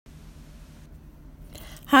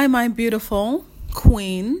Hi, my beautiful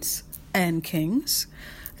queens and kings.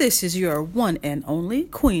 This is your one and only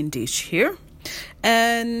Queen Deesh here.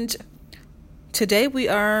 And today we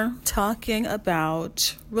are talking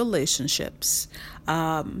about relationships.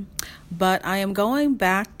 But I am going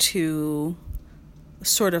back to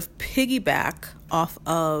sort of piggyback off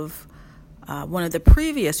of one of the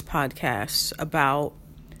previous podcasts about,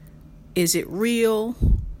 is it real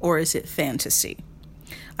or is it fantasy?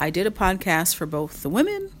 I did a podcast for both the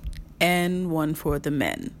women and one for the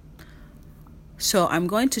men. So I'm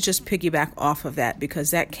going to just piggyback off of that because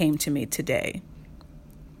that came to me today.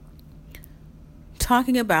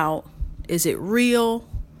 Talking about, is it real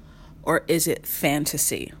or is it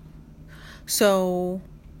fantasy? So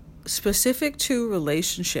specific to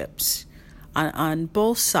relationships on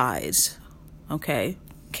both sides, okay?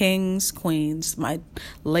 Kings, queens, my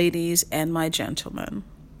ladies, and my gentlemen.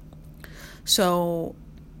 So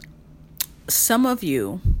some of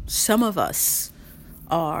us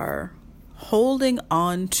are holding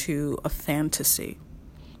on to a fantasy,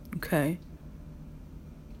 okay?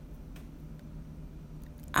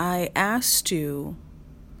 I asked the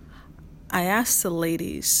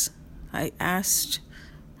ladies,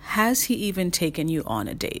 has he even taken you on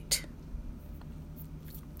a date?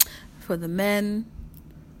 For the men,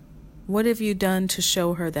 what have you done to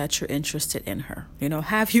show her that you're interested in her?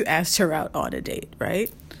 Have you asked her out on a date,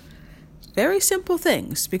 right? Very simple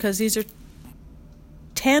things, because these are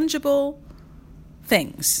tangible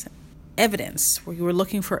things, evidence, where you were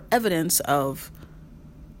looking for evidence of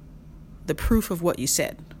the proof of what you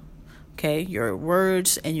said. Okay, your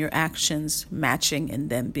words and your actions matching and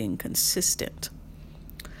them being consistent.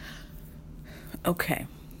 Okay,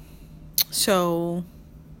 so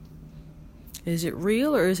is it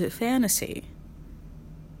real or is it fantasy?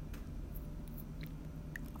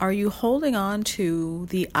 Are you holding on to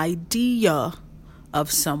the idea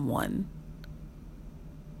of someone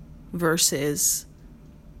versus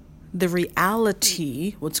the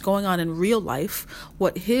reality, what's going on in real life,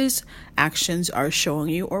 what his actions are showing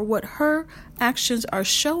you or what her actions are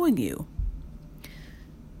showing you?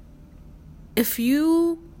 If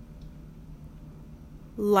you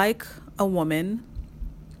like a woman,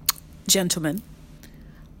 gentlemen,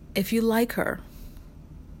 if you like her,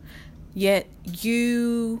 yet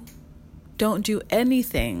you don't do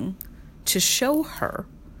anything to show her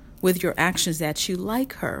with your actions that you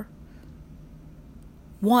like her,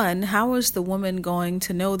 one, how is the woman going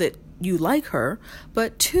to know that you like her?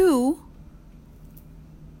 But two,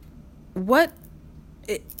 what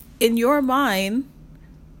in your mind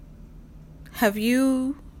have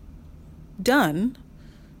you done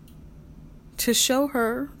to show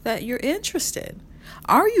her that you're interested?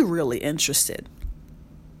 Are you really interested?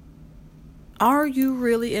 Are you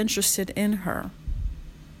really interested in her?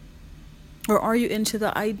 Or are you into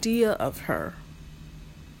the idea of her?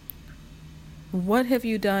 What have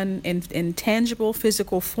you done in tangible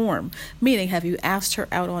physical form? Meaning, have you asked her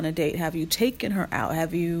out on a date? Have you taken her out?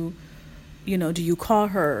 Have you, do you call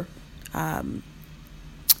her,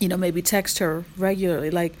 maybe text her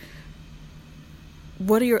regularly? Like,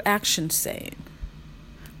 what are your actions saying?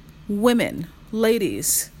 Women,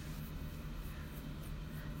 ladies,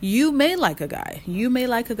 you may like a guy.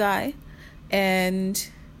 And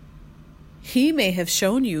he may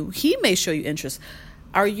show you interest.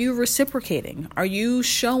 Are you reciprocating? Are you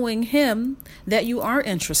showing him that you are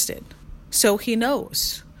interested? So he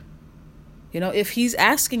knows. If he's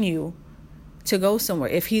asking you to go somewhere,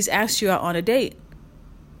 if he's asked you out on a date,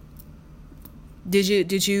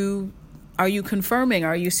 are you confirming?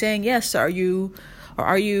 Are you saying yes? Are you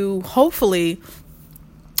hopefully,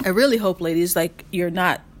 I really hope, ladies, like you're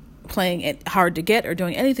not playing it hard to get or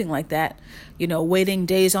doing anything like that, waiting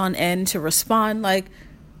days on end to respond. Like,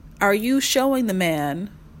 are you showing the man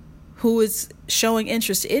who is showing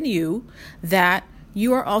interest in you that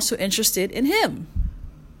you are also interested in him?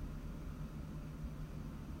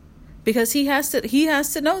 Because he has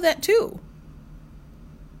to know that too.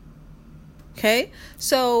 Okay?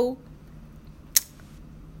 So,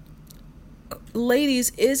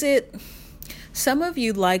 ladies, some of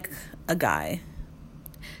you like a guy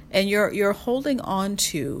and you're holding on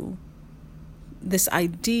to this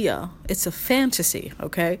idea. It's a fantasy,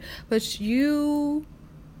 okay? But your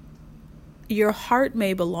heart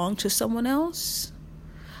may belong to someone else,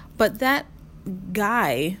 but that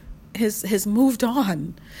guy has moved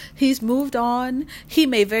on. He's moved on. He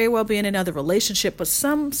may very well be in another relationship, but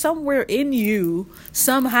somewhere in you,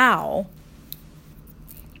 somehow,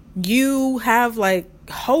 you have like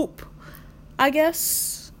hope, I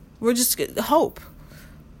guess. We're just hope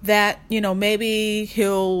that, maybe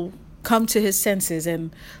he'll come to his senses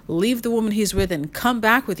and leave the woman he's with and come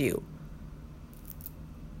back with you.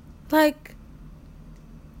 Like,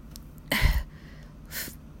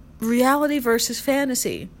 reality versus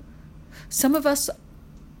fantasy. Some of us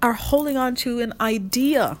are holding on to an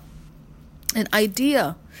idea.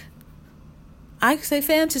 I say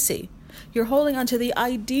fantasy. You're holding on to the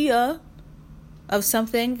idea of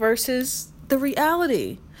something versus the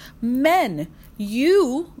reality. Men,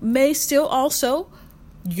 you may still also,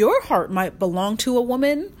 your heart might belong to a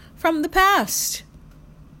woman from the past.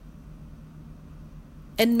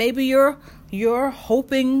 And maybe you're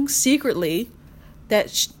hoping secretly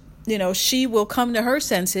that she will come to her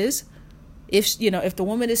senses. If the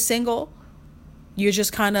woman is single, you're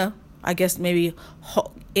just kind of, I guess, maybe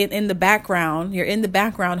in the background. You're in the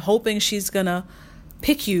background hoping she's gonna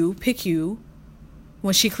pick you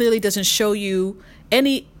when she clearly doesn't show you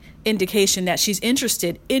any indication that she's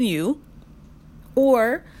interested in you.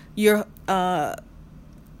 Or you're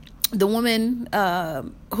the woman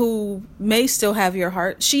who may still have your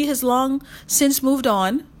heart. She has long since moved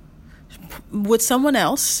on with someone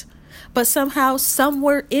else, but somehow,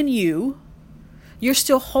 somewhere in you, you're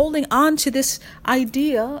still holding on to this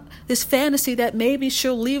idea, this fantasy that maybe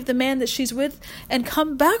she'll leave the man that she's with and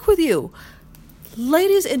come back with you.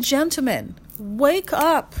 Ladies and gentlemen, wake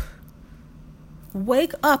up.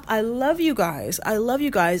 Wake up. I love you guys.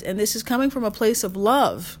 And this is coming from a place of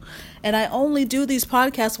love. And I only do these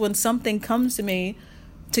podcasts when something comes to me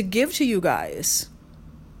to give to you guys.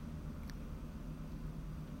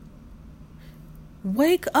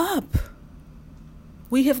 Wake up.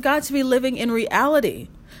 We have got to be living in reality.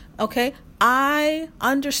 Okay? I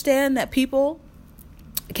understand that people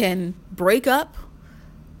can break up,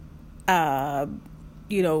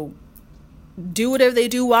 do whatever they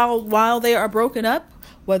do while they are broken up.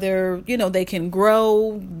 Whether, they can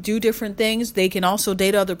grow, do different things. They can also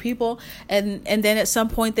date other people. And then at some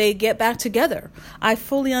point they get back together. I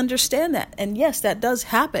fully understand that. And yes, that does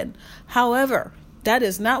happen. However, that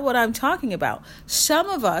is not what I'm talking about. Some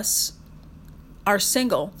of us are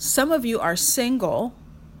single. Some of you are single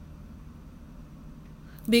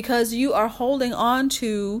because you are holding on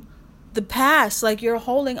to the past, like you're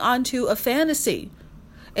holding on to a fantasy,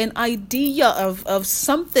 an idea of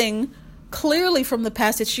something clearly from the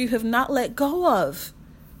past that you have not let go of.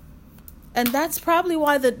 And that's probably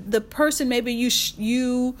why the person maybe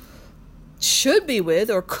you should be with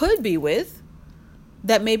or could be with,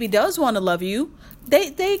 that maybe does want to love you,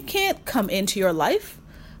 they can't come into your life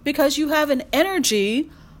because you have an energy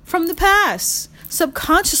from the past.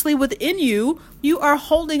 Subconsciously within you, you are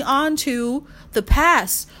holding on to the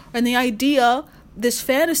past and the idea, this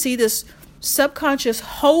fantasy, this subconscious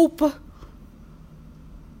hope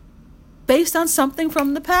based on something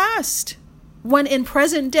from the past. When in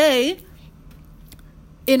present day,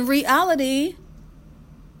 in reality,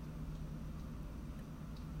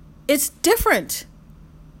 it's different.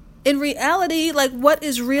 In reality, like what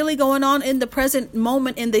is really going on in the present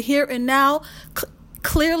moment, in the here and now,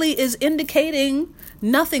 clearly is indicating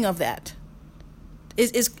nothing of that.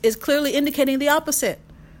 Is clearly indicating the opposite.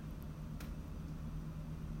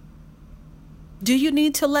 Do you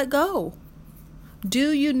need to let go?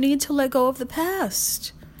 Do you need to let go of the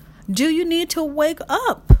past? Do you need to wake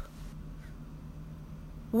up?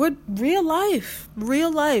 We're real life,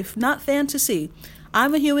 not fantasy.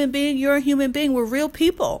 I'm a human being, you're a human being, we're real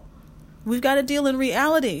people. We've got to deal in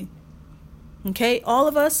reality. Okay, all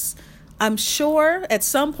of us, I'm sure at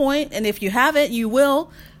some point, and if you haven't, you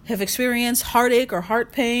will have experienced heartache or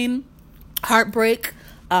heart pain, heartbreak,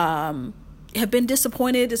 have been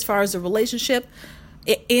disappointed as far as a relationship,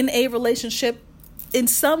 in a relationship, in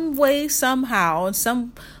some way, somehow, in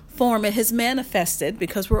some form, it has manifested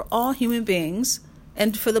because we're all human beings.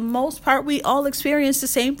 And for the most part, we all experience the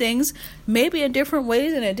same things, maybe in different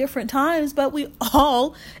ways and at different times, but we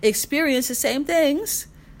all experience the same things.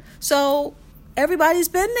 So everybody's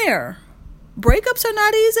been there. Breakups are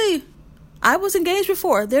not easy. I was engaged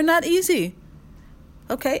before. They're not easy.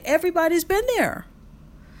 Okay, everybody's been there.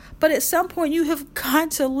 But at some point, you have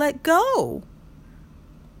got to let go.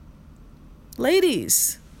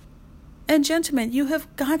 Ladies and gentlemen, you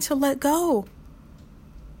have got to let go.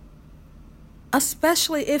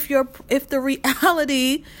 Especially if the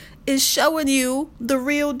reality is showing you the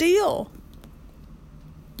real deal.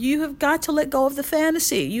 You have got to let go of the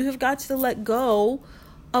fantasy. You have got to let go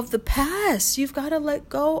of the past. You've got to let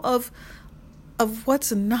go of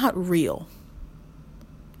what's not real.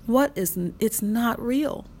 It's not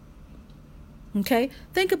real. Okay?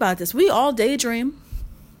 Think about this. We all daydream.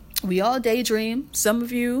 Some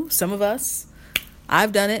of you, some of us.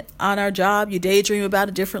 I've done it on our job. You daydream about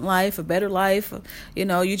a different life, a better life.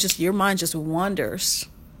 Your mind just wanders.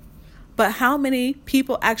 But how many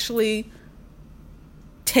people actually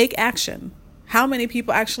take action? How many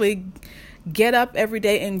people actually get up every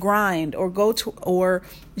day and grind or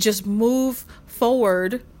just move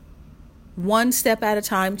forward one step at a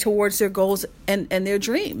time towards their goals and their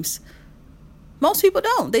dreams? Most people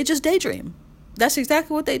don't. They just daydream. That's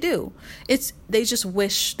exactly what they do. They just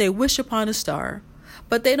wish. They wish upon a star,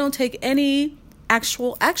 but they don't take any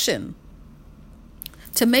actual action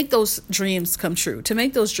to make those dreams come true, to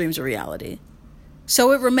make those dreams a reality.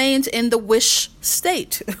 So it remains in the wish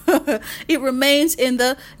state. It remains in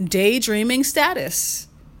the daydreaming status,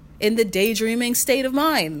 in the daydreaming state of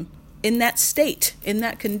mind, in that state, in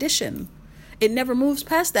that condition. It never moves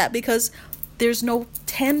past that because there's no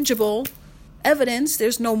tangible evidence,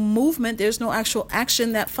 there's no movement, there's no actual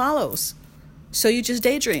action that follows. So you just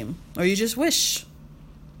daydream or you just wish.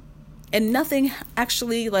 And nothing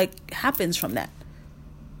actually happens from that.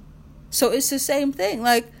 So it's the same thing.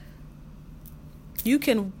 You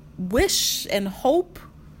can wish and hope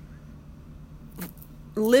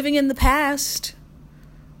living in the past,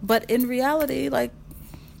 but in reality,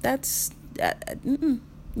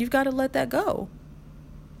 you've got to let that go.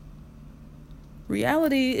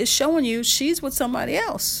 Reality is showing you she's with somebody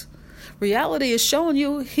else. Reality is showing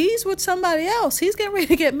you he's with somebody else. He's getting ready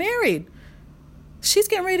to get married. She's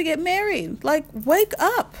getting ready to get married. Wake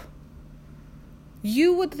up.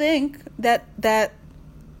 You would think that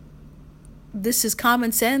this is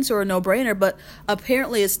common sense or a no-brainer, but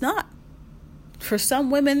apparently it's not. For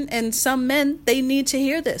some women and some men, they need to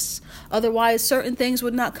hear this. Otherwise, certain things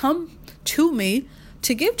would not come to me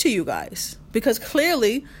to give to you guys, because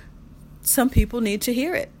clearly some people need to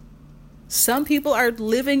hear it. Some people are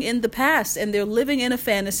living in the past and they're living in a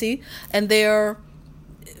fantasy and they're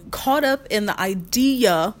caught up in the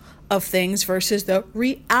idea of things versus the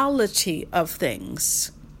reality of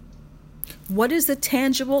things. What is the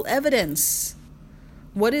tangible evidence?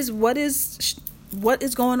 What is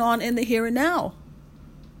going on in the here and now?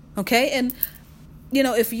 Okay? And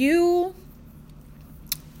if you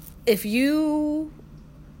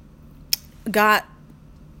got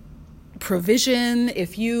provision,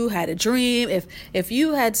 if you had a dream, if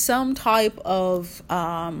you had some type of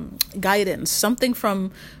guidance, something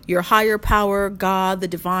from your higher power, God, the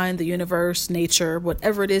divine, the universe, nature,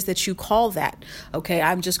 whatever it is that you call that. Okay,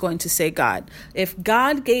 I'm just going to say God. If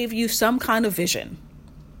God gave you some kind of vision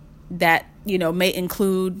that, may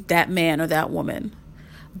include that man or that woman,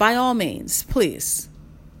 by all means, please,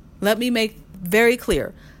 let me make very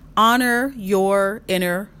clear, honor your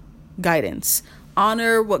inner guidance.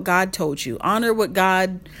 Honor what God told you. Honor what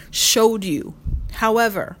God showed you.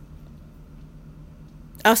 However,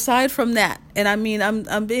 aside from that, and I mean,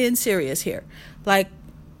 I'm being serious here.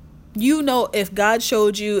 If God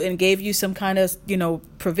showed you and gave you some kind of,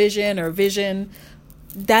 provision or vision,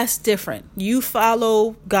 that's different. You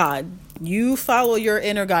follow God. You follow your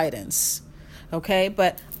inner guidance. Okay?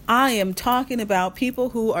 But I am talking about people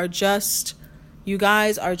who are you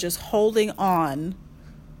guys are just holding on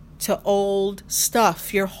to old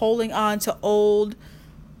stuff. You're holding on to old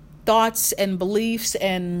thoughts and beliefs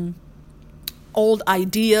and old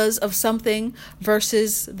ideas of something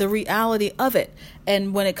versus the reality of it.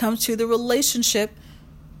 And when it comes to the relationships,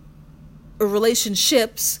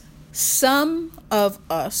 some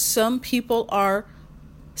people are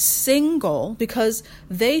single because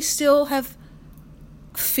they still have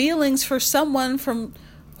feelings for someone from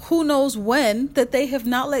who knows when that they have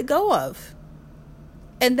not let go of.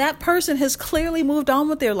 And that person has clearly moved on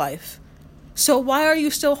with their life. So why are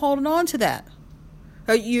you still holding on to that?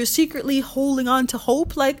 Are you secretly holding on to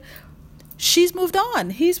hope? She's moved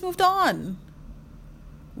on. He's moved on.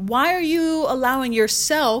 Why are you allowing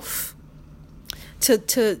yourself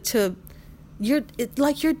you're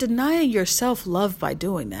denying yourself love by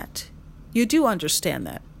doing that. You do understand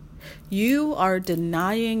that. You are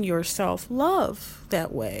denying yourself love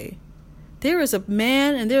that way. There is a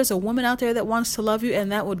man and there's a woman out there that wants to love you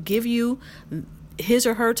and that would give you his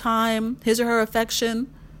or her time, his or her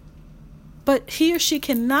affection. But he or she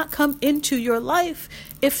cannot come into your life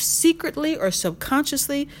if secretly or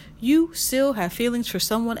subconsciously you still have feelings for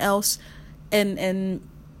someone else. And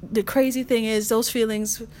the crazy thing is those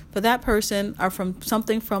feelings for that person are from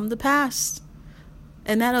something from the past.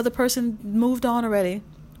 And that other person moved on already.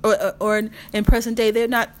 Or in present day, they're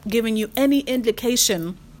not giving you any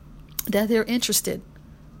indication that they're interested.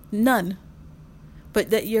 None. But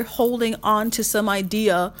that you're holding on to some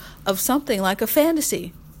idea of something like a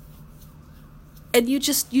fantasy. And you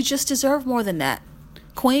just deserve more than that.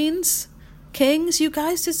 Queens, Kings, you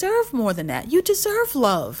guys deserve more than that. You deserve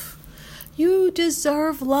love. You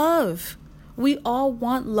deserve love. We all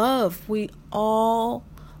want love. We all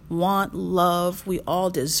want love. We all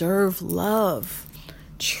deserve love.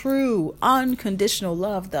 True, unconditional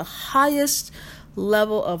love, the highest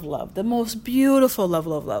level of love, the most beautiful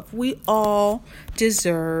level of love. We all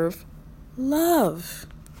deserve love.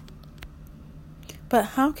 But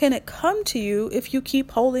how can it come to you if you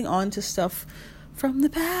keep holding on to stuff from the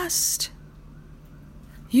past?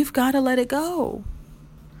 You've got to let it go.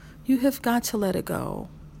 You have got to let it go.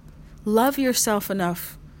 Love yourself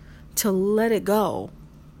enough to let it go.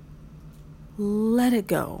 Let it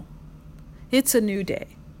go. It's a new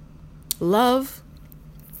day. Love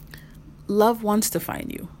wants to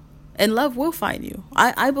find you. And love will find you.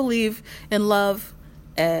 I believe in love,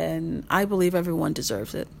 and I believe everyone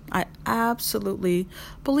deserves it. I absolutely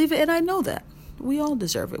believe it, and I know that. We all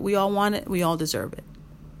deserve it. We all want it. We all deserve it.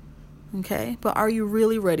 Okay? But are you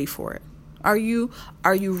really ready for it? Are you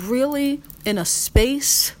really in a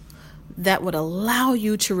space that would allow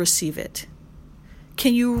you to receive it?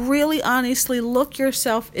 Can you really honestly look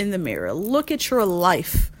yourself in the mirror? Look at your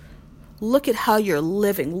life. Look at how you're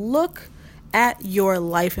living. Look at your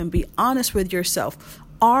life and be honest with yourself.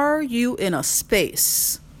 Are you in a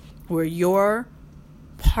space where your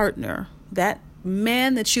partner, that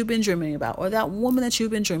man that you've been dreaming about, or that woman that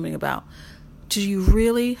you've been dreaming about, do you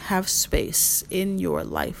really have space in your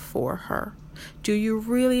life for her? Do you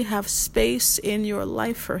really have space in your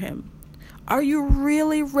life for him? Are you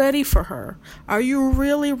really ready for her? Are you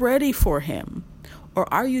really ready for him?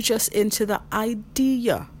 Or are you just into the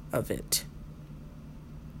idea of it?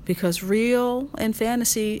 Because real and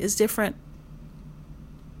fantasy is different.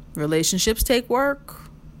 Relationships take work.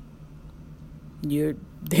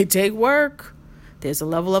 They take work. There's a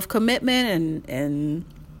level of commitment, and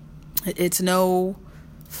it's no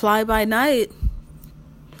fly by night.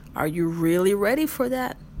 Are you really ready for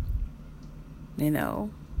that?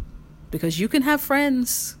 Because you can have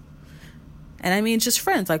friends, and I mean just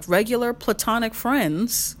friends, like regular platonic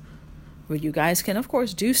friends, where you guys can, of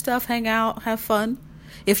course, do stuff, hang out, have fun.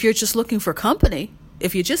 If you're just looking for company,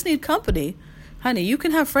 if you just need company, honey, you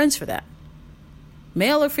can have friends for that.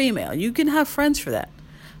 Male or female, you can have friends for that.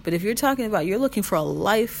 But if you're talking about, you're looking for a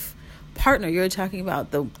life partner, you're talking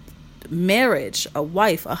about the marriage, a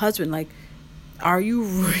wife, a husband, like, are you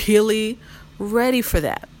really ready for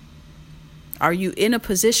that? Are you in a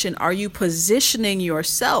position? Are you positioning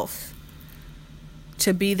yourself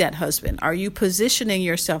to be that husband? Are you positioning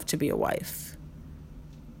yourself to be a wife?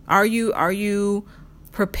 Are you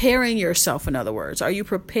preparing yourself, in other words? Are you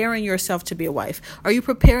preparing yourself to be a wife? Are you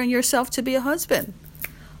preparing yourself to be a husband?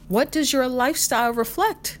 What does your lifestyle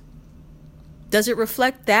reflect? Does it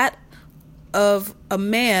reflect that of a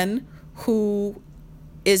man who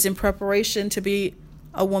is in preparation to be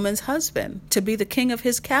a woman's husband, to be the king of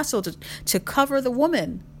his castle, to cover the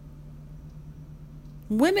woman?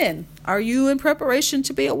 Women, are you in preparation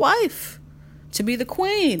to be a wife, to be the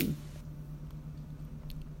queen?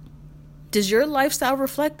 Does your lifestyle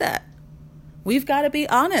reflect that? We've got to be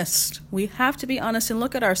honest. We have to be honest and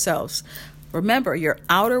look at ourselves. Remember, your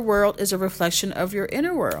outer world is a reflection of your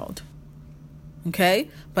inner world. Okay?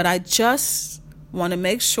 But I just want to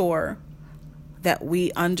make sure that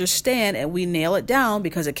we understand and we nail it down,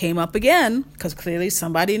 because it came up again, because clearly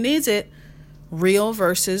somebody needs it. Real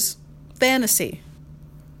versus fantasy.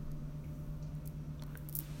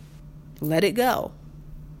 Let it go.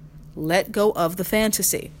 Let go of the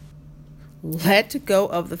fantasy. Let go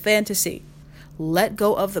of the fantasy. Let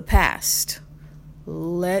go of the past.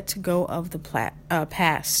 Let go of the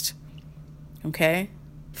past. Okay?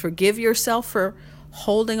 Forgive yourself for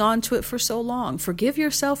holding on to it for so long. Forgive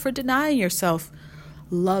yourself for denying yourself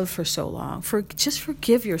love for so long. Just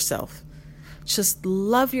forgive yourself. Just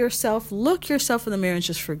love yourself. Look yourself in the mirror and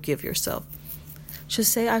just forgive yourself.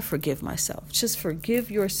 Just say, I forgive myself. Just forgive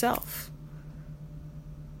yourself.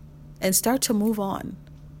 And start to move on.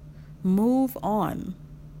 Move on.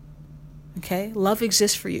 Okay? Love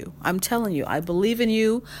exists for you. I'm telling you, I believe in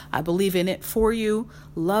you. I believe in it for you.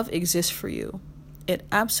 Love exists for you. It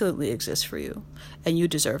absolutely exists for you. And you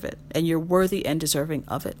deserve it. And you're worthy and deserving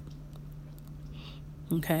of it.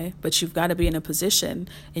 Okay? But you've got to be in a position,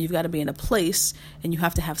 and you've got to be in a place, and you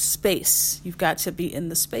have to have space. You've got to be in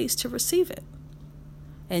the space to receive it.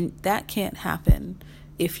 And that can't happen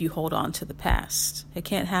if you hold on to the past. It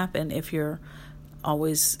can't happen if you're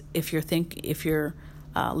living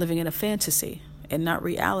in a fantasy and not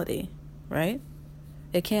reality, right?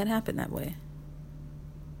 It can't happen that way.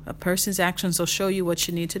 A person's actions will show you what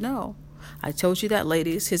you need to know. I told you that,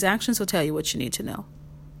 ladies. His actions will tell you what you need to know.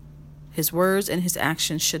 His words and his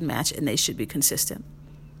actions should match, and they should be consistent.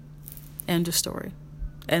 End of story.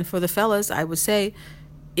 And for the fellas, I would say,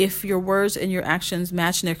 if your words and your actions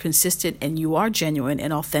match and they're consistent and you are genuine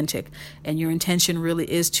and authentic and your intention really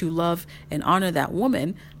is to love and honor that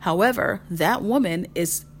woman, however, that woman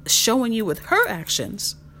is showing you with her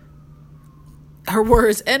actions, her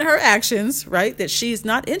words and her actions, right, that she's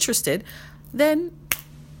not interested, then,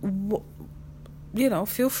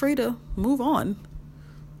 feel free to move on.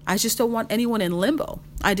 I just don't want anyone in limbo.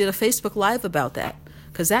 I did a Facebook Live about that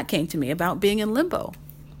because that came to me about being in limbo.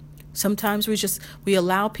 Sometimes we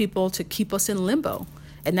allow people to keep us in limbo,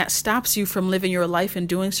 and that stops you from living your life and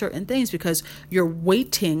doing certain things because you're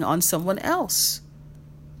waiting on someone else.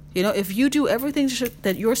 If you do everything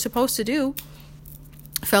that you're supposed to do,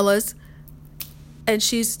 fellas, and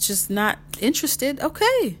she's just not interested,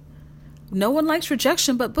 okay. No one likes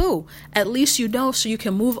rejection, but boo, at least so you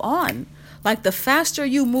can move on. Like the faster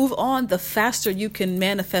you move on, the faster you can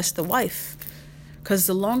manifest the wife. Because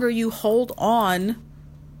the longer you hold on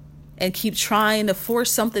and keep trying to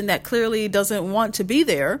force something that clearly doesn't want to be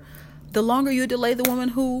there, the longer you delay the woman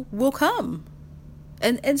who will come.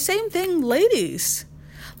 And same thing, ladies.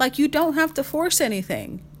 Like, you don't have to force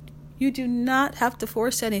anything. You do not have to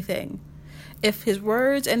force anything. If his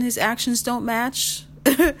words and his actions don't match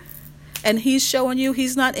and he's showing you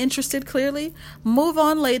he's not interested clearly, move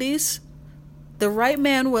on, ladies. The right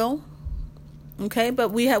man will. Okay, but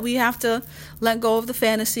we have to let go of the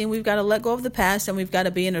fantasy, and we've got to let go of the past, and we've got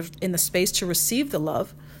to be in the space to receive the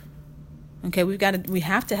love. Okay, we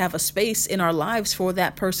have to have a space in our lives for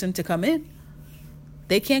that person to come in.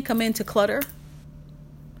 They can't come into clutter.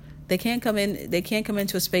 They can't come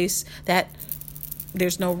into a space that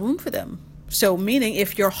there's no room for them. So meaning,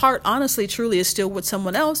 if your heart honestly truly is still with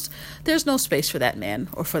someone else, there's no space for that man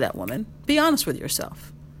or for that woman. Be honest with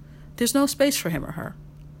yourself. There's no space for him or her.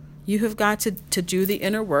 You have got to do the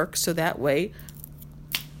inner work so that way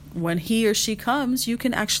when he or she comes, you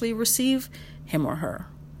can actually receive him or her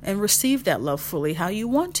and receive that love fully how you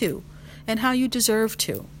want to and how you deserve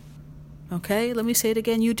to. Okay, let me say it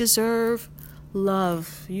again. You deserve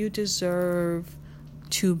love. You deserve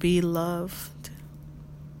to be loved.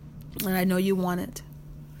 And I know you want it.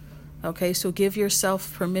 Okay, so give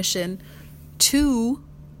yourself permission to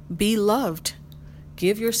be loved.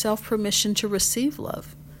 Give yourself permission to receive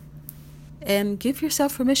love. And give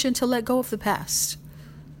yourself permission to let go of the past.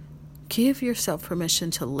 Give yourself permission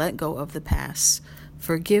to let go of the past.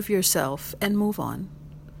 Forgive yourself and move on.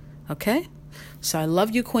 Okay? So I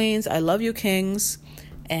love you, queens. I love you, kings.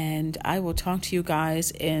 And I will talk to you guys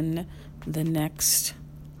in the next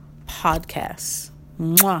podcast.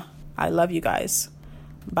 Mwah. I love you guys.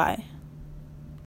 Bye.